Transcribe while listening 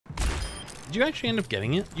Did you actually end up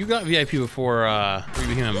getting it? You got VIP before you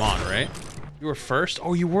became a mod, right? You were first?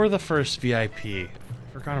 Oh, you were the first VIP.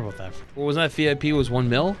 Forgot about that. What was that VIP? It was 1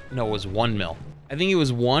 mil? No, it was 1 mil. I think it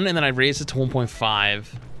was 1 and then I raised it to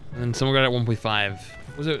 1.5. And then someone got it at 1.5.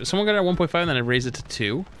 Was it someone got it at 1.5 and then I raised it to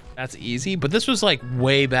 2? That's easy, but this was like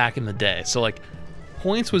way back in the day. So like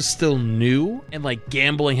points was still new and like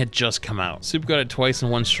gambling had just come out. Soup got it twice in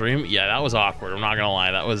one stream. Yeah, that was awkward. I'm not gonna lie.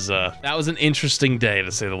 That was an interesting day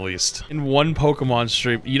to say the least. In one Pokemon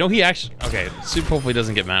stream, you know, he actually, okay, Soup hopefully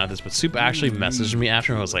doesn't get mad at this, but Soup actually messaged me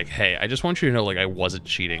after and was like, hey, I just want you to know like I wasn't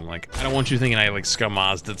cheating. Like, I don't want you thinking I like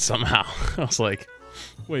scum-ozzed it somehow. I was like,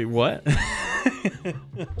 wait, what?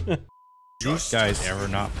 These guys ever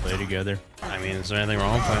not play together? I mean, is there anything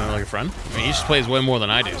wrong with playing like a friend? I mean, he just plays way more than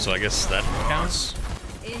I do, so I guess that counts.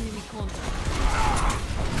 Enemy contact.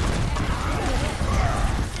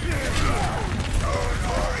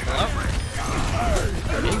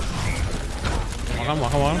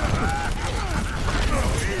 Walk on.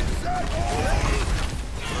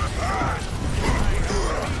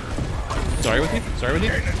 Sorry with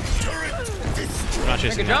you? I'm not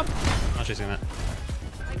chasing that. I'm not chasing that.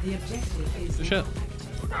 The objective is Good shit.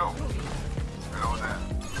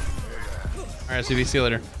 Alright, CB, see you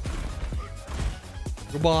later.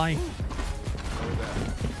 Goodbye.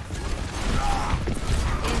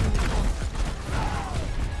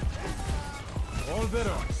 All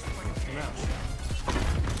better.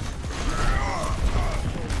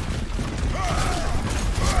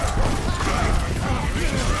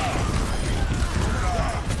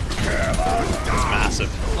 It's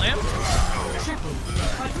massive. Slam?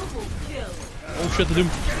 Oh shit, the Doom.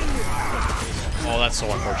 Oh, that's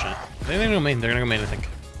so unfortunate. They're gonna go main. They're gonna go main, I think.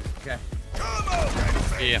 Okay.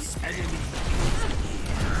 Yeah.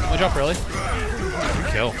 My drop early.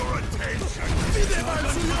 Good kill.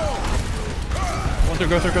 Go through.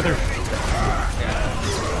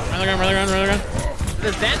 Run the gun.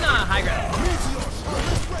 There's Ben high ground.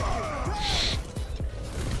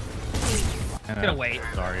 Gonna wait.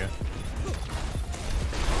 Zarya.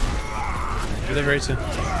 You're there very soon.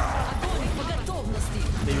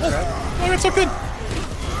 Oh, that's so good.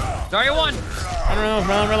 Zarya won.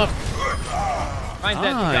 Run left. Ryan's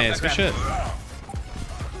dead. Nice, good shit.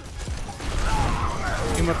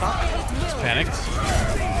 He's panicked.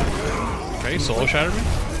 Okay, solo shattered me.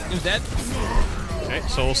 Who's dead? Okay,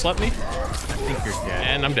 solo slept me. I think you're dead.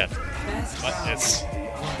 And I'm dead. But it's...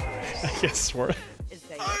 I guess we're...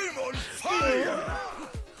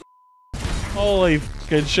 Holy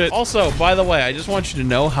good shit. Also, by the way, I just want you to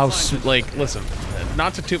know how, like, listen,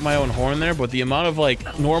 not to toot my own horn there, but the amount of,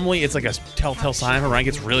 like, normally it's like a telltale sign when Ryan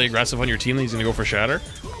gets really aggressive on your team that he's gonna go for shatter.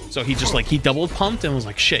 So he just, like, he double pumped and was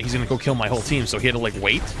like, shit, he's gonna go kill my whole team, so he had to, like,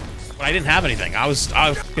 wait. But I didn't have anything. I was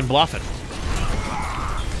fucking bluffing.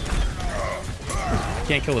 I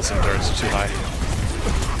can't kill this thing, it's too high.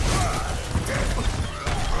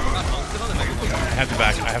 I have to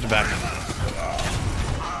back.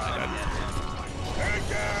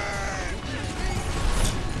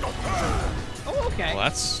 Oh, okay. Well,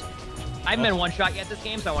 that's... I haven't been one shot yet this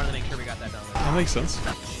game, so I wanted to make sure we got that done. That makes sense.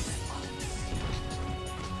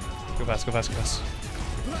 Go fast. Come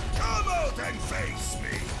out and face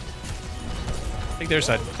me. Take their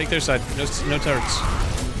side. No turrets.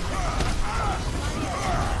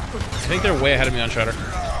 I think they're way ahead of me on Shatter.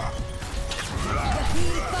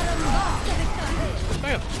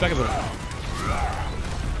 Back up a little.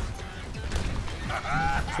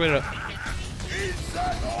 Just wait it up.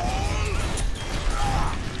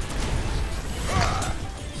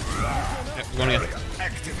 Okay, we're going again.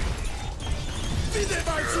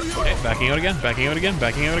 Okay, backing out again.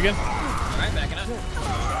 Alright, backing up.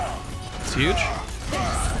 It's huge.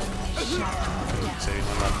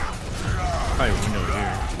 Probably a window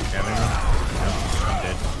here. Got anyone? No, I'm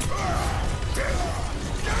dead.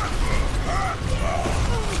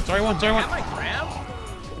 Sorry, one. Am I grab?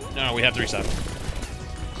 No, we have to reset.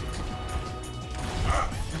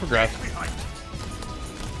 For grab.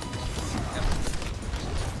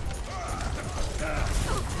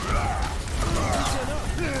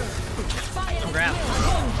 I'm grab.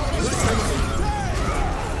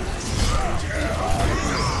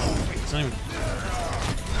 It's not even...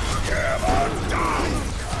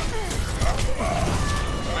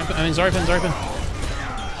 I mean, Zarpin.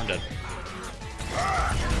 I'm dead.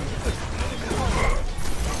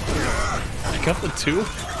 I got the 2?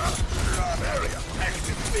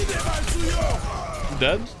 I'm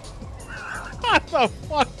dead? What the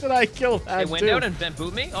fuck did I kill that They went out dude? and then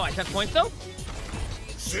boot me? Oh, I took points though?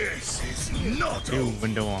 This is not Two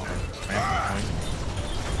window on ramp point.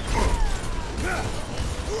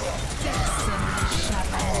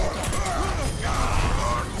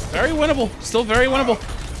 Very winnable. Still very winnable.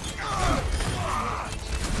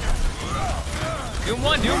 Doom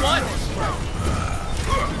 1, Doom 1.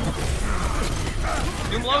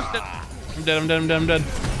 Doom low step. I'm dead, I'm dead, I'm dead, I'm dead.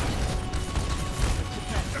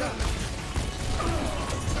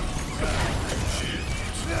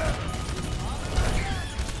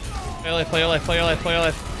 Play your life, play your life, play your life, play your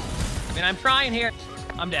life. I mean, I'm trying here.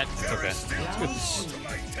 I'm dead. It's okay. It's good.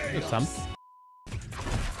 Good thumb.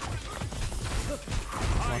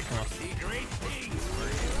 Come on, come on.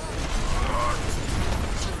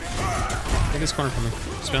 Take this corner from me.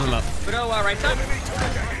 Spin them up. Widow, right side.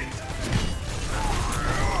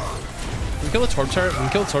 We kill the torp turret. We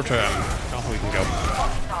kill the torp turret. I don't think we can go.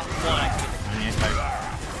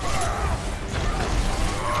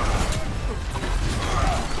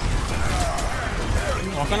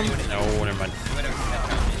 Walk on him? No, never mind.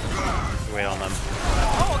 Wait on them.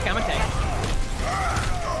 Oh, okay, I'm a tank.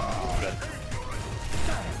 Good.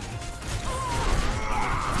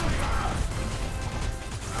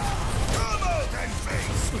 Come out and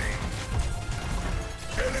face me.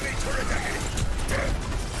 Enemy turret ahead.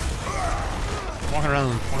 Walking around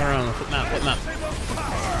them. Walking around them. Flip map. Flip map.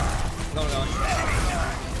 Go, go.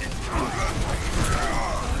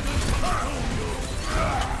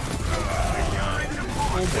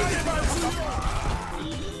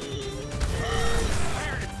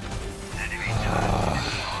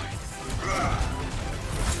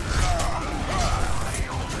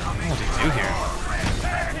 What do you do here?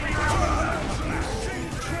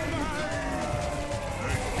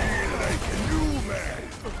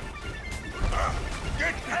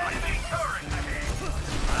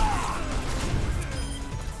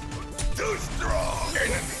 Too strong.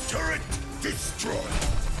 Enemy turret destroyed.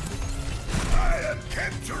 I am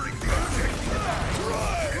capturing the objective.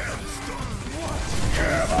 Try and stop.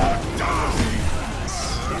 Cannot die.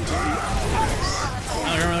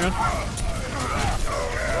 Another gun.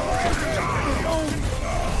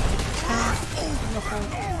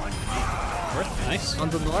 Nice.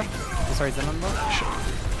 One's on the left. Oh, sorry, then on the left.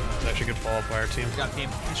 It's actually a good follow-up by our team. Good job, team.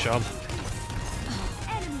 Good job.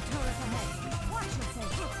 Enemy turret ahead. Watch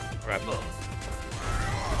yourself. Alright.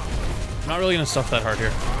 I'm not really gonna stuff that hard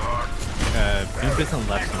here. Beam is on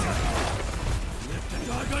left somewhere.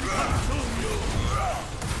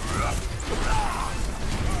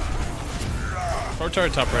 Torp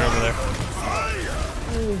turret top right over there.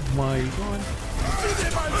 Oh my god.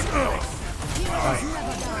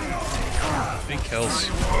 Big kills.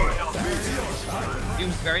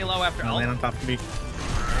 Doom's very low after Land ult. on top of me.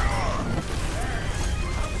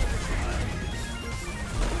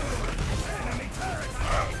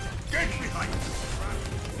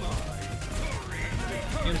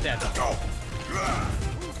 Doom's dead.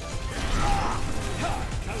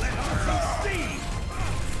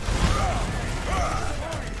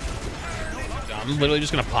 I'm literally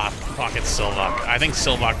just gonna pocket Sylvok. I think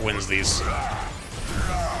Sylvok wins these.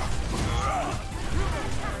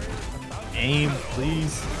 Aim,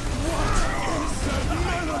 please.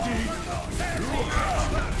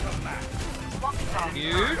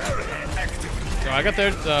 Huge. Yo, I got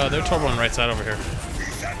their turbo on right side over here.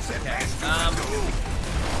 Okay.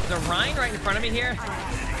 The Rhine right in front of me here.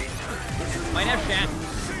 Might have Shat.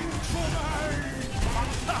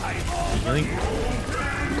 Really?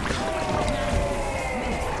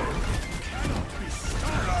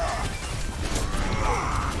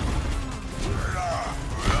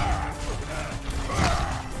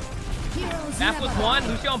 Map was one.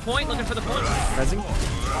 Lucio on point, looking for the point. Resing.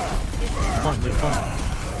 Come on, come on.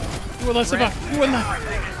 Ooh, let's Sylvok. Ooh, in that.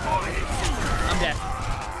 I'm dead.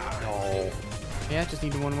 No. Yeah, just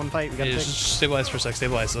need to win one fight. We gotta Just pick. stabilize for a sec.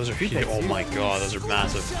 Stabilize. Those are huge. picks, Oh dude. my god, those are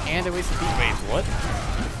massive. And I wasted people. Wait, what?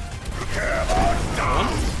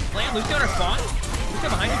 Land Lucio in our spawn. Lucio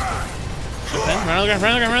behind you. Run out of the gun.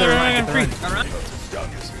 Run out of the gun. Run out of the gun. Run out of the gun. Free. All right.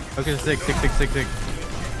 Okay, sick.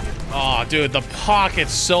 Oh, dude, the pocket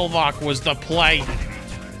Sylvok was the play.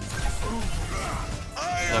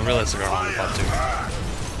 Well, realistic are on the pot too.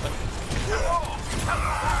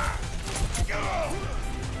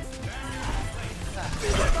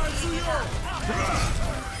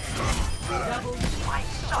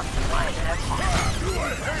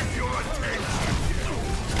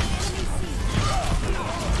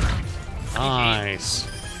 Nice.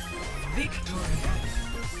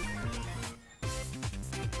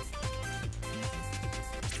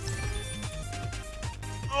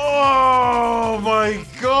 Oh my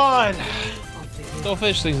god! So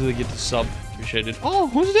fish things that get the sub. Appreciated. Oh,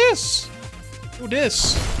 who's this? Who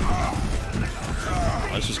this? Oh,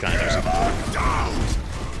 this was kind of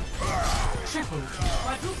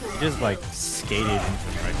Just like skated into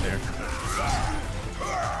him right there.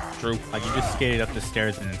 True. Like you just skated up the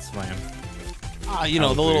stairs and then slam. You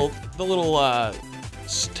know, the little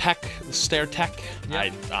stair tech.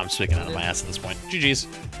 Yeah. I'm speaking out of my ass at this point. GG's.